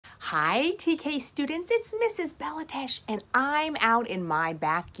Hi, TK students, it's Mrs. Belatesh, and I'm out in my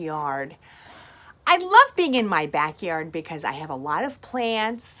backyard. I love being in my backyard because I have a lot of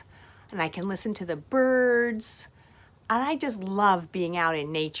plants, and I can listen to the birds, and I just love being out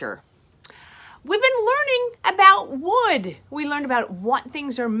in nature. We've been learning about wood. We learned about what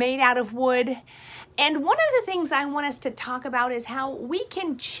things are made out of wood, and one of the things I want us to talk about is how we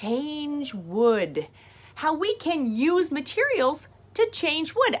can change wood, how we can use materials to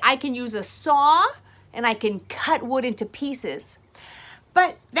change wood. I can use a saw and I can cut wood into pieces.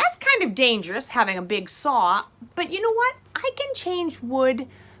 But that's kind of dangerous, having a big saw. But you know what? I can change wood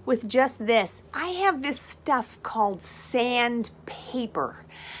with just this. I have this stuff called sandpaper.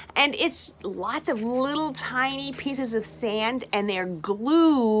 And it's lots of little tiny pieces of sand, and they're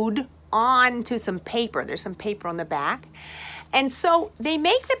glued onto some paper. There's some paper on the back. And so they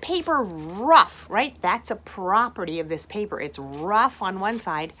make the paper rough, right? That's a property of this paper. It's rough on one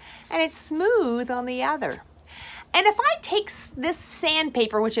side and it's smooth on the other. And if I take this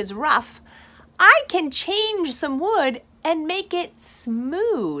sandpaper, which is rough, I can change some wood and make it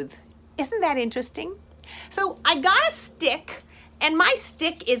smooth. Isn't that interesting? So I got a stick, and my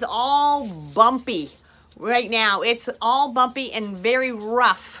stick is all bumpy right now. It's all bumpy and very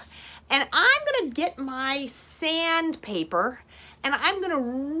rough. And I'm gonna get my sandpaper and I'm gonna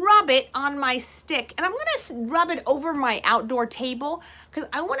rub it on my stick, and I'm gonna rub it over my outdoor table because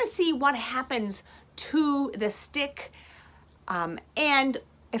I wanna see what happens to the stick and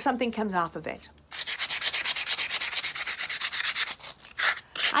if something comes off of it.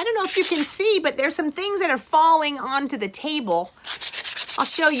 I don't know if you can see, but there's some things that are falling onto the table. I'll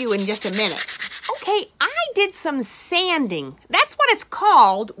show you in just a minute. Okay, I did some sanding. That's what it's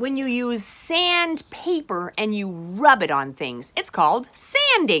called when you use sandpaper and you rub it on things. It's called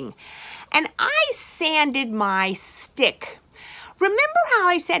sanding. And I sanded my stick. Remember how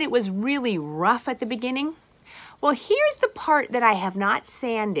I said it was really rough at the beginning? Well, here's the part that I have not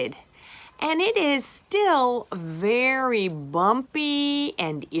sanded. And it is still very bumpy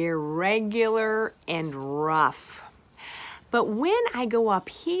and irregular and rough. But when I go up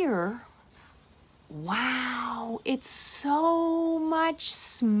here, wow, it's so much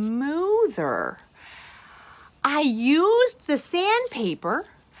smoother. I used the sandpaper,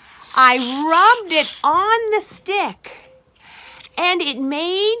 I rubbed it on the stick, and it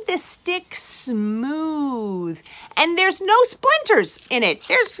made the stick smooth. And there's no splinters in it.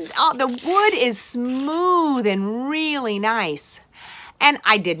 The wood is smooth and really nice. And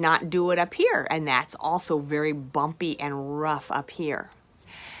I did not do it up here, and that's also very bumpy and rough up here.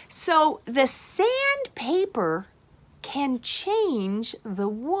 So the sandpaper can change the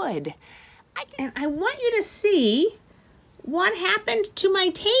wood. And I want you to see what happened to my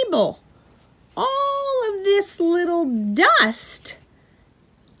table. All of this little dust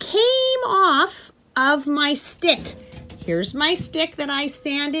came off of my stick. Here's my stick that I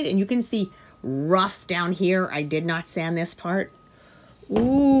sanded, and you can see rough down here. I did not sand this part.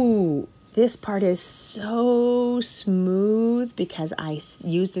 Ooh. This part is so smooth because I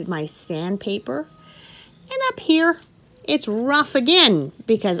used my sandpaper. And up here, it's rough again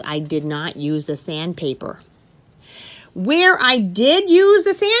because I did not use the sandpaper. Where I did use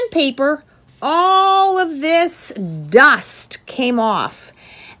the sandpaper, all of this dust came off.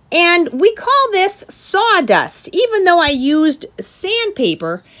 And we call this sawdust. Even though I used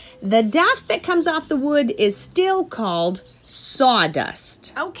sandpaper, the dust that comes off the wood is still called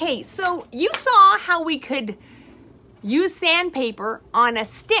sawdust. Okay, so you saw how we could use sandpaper on a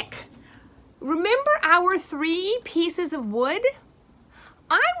stick. Remember our 3 pieces of wood?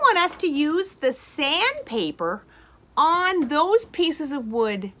 I want us to use the sandpaper on those pieces of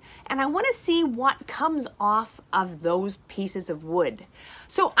wood, and I want to see what comes off of those pieces of wood.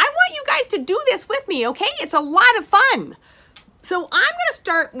 So I want you guys to do this with me, okay? It's a lot of fun. So I'm going to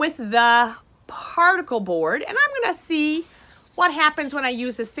start with the particle board, and I'm going to see what happens when I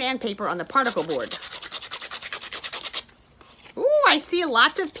use the sandpaper on the particle board. Ooh, I see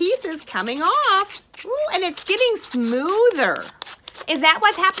lots of pieces coming off. Ooh, and it's getting smoother. Is that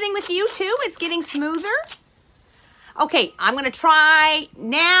what's happening with you too? It's getting smoother? Okay, I'm gonna try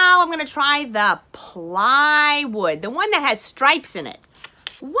the plywood, the one that has stripes in it.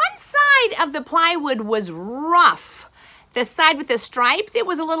 One side of the plywood was rough. The side with the stripes, it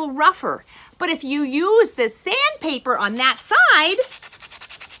was a little rougher. But if you use the sandpaper on that side,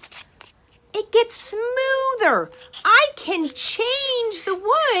 it gets smoother. I can change the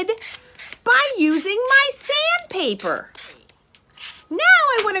wood by using my sandpaper. Now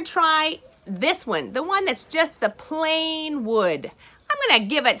I want to try this one, the one that's just the plain wood. I'm going to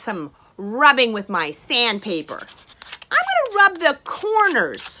give it some rubbing with my sandpaper. I'm going to rub the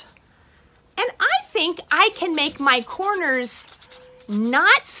corners think I can make my corners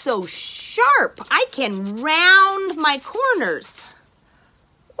not so sharp. I can round my corners.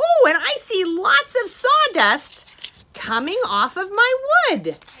 Oh, and I see lots of sawdust coming off of my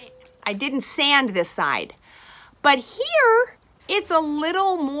wood. I didn't sand this side, but here it's a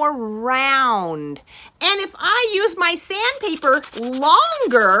little more round. And if I use my sandpaper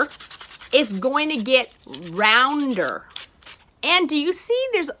longer, it's going to get rounder. And do you see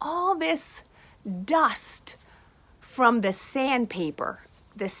there's all this dust from the sandpaper?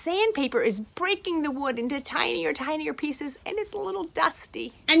 The sandpaper is breaking the wood into tinier pieces, and it's a little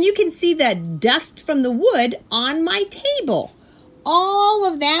dusty. And you can see the dust from the wood on my table. All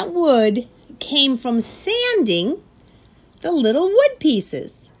of that wood came from sanding the little wood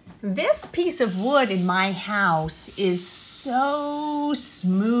pieces. This piece of wood in my house is so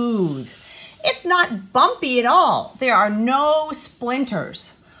smooth. It's not bumpy at all. There are no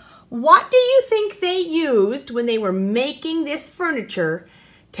splinters. What do you think they used when they were making this furniture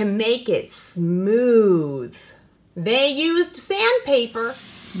to make it smooth? They used sandpaper.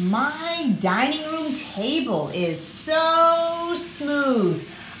 My dining room table is so smooth.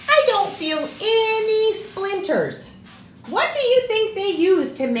 I don't feel any splinters. What do you think they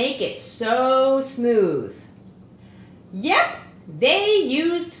used to make it so smooth? Yep, they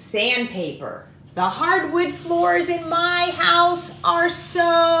used sandpaper. The hardwood floors in my house are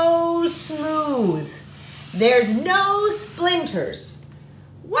so smooth. There's no splinters.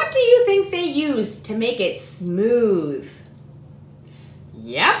 What do you think they used to make it smooth?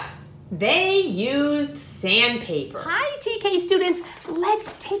 Yep, they used sandpaper. Hi, TK students.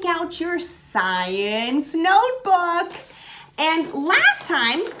 Let's take out your science notebook. And last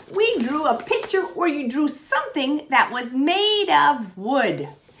time, we drew a picture or you drew something that was made of wood.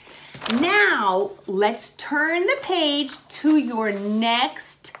 Now, let's turn the page to your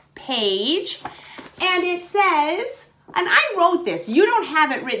next page. And it says, and I wrote this, you don't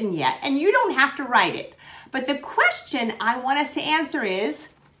have it written yet, and you don't have to write it. But the question I want us to answer is,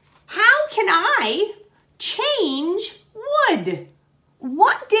 how can I change wood?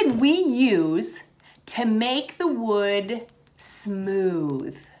 What did we use to make the wood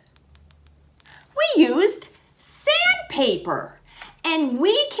smooth? We used sandpaper. And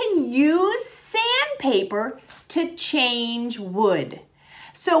we can use sandpaper to change wood.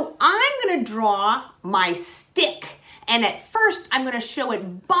 So I'm going to draw my stick. And at first, I'm going to show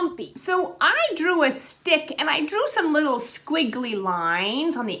it bumpy. So I drew a stick and I drew some little squiggly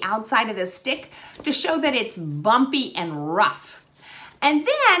lines on the outside of the stick to show that it's bumpy and rough. And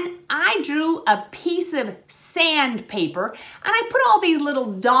then I drew a piece of sandpaper and I put all these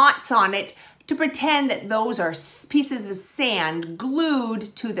little dots on it to pretend that those are pieces of sand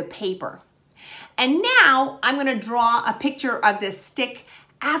glued to the paper. And now I'm going to draw a picture of this stick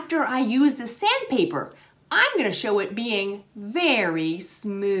after I use the sandpaper. I'm going to show it being very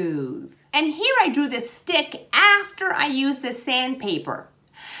smooth. And here I drew the stick after I used the sandpaper.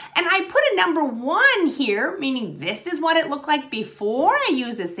 And I put a number 1 here, meaning this is what it looked like before I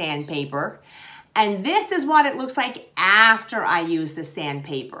used the sandpaper. And this is what it looks like after I use the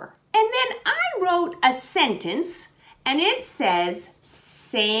sandpaper. And then I wrote a sentence, and it says,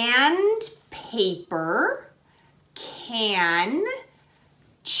 sandpaper can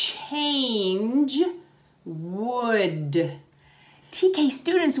change wood. TK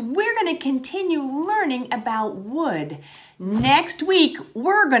students, we're going to continue learning about wood. Next week,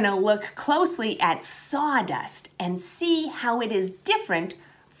 we're going to look closely at sawdust and see how it is different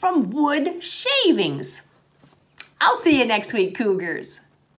from wood shavings. I'll see you next week, Cougars.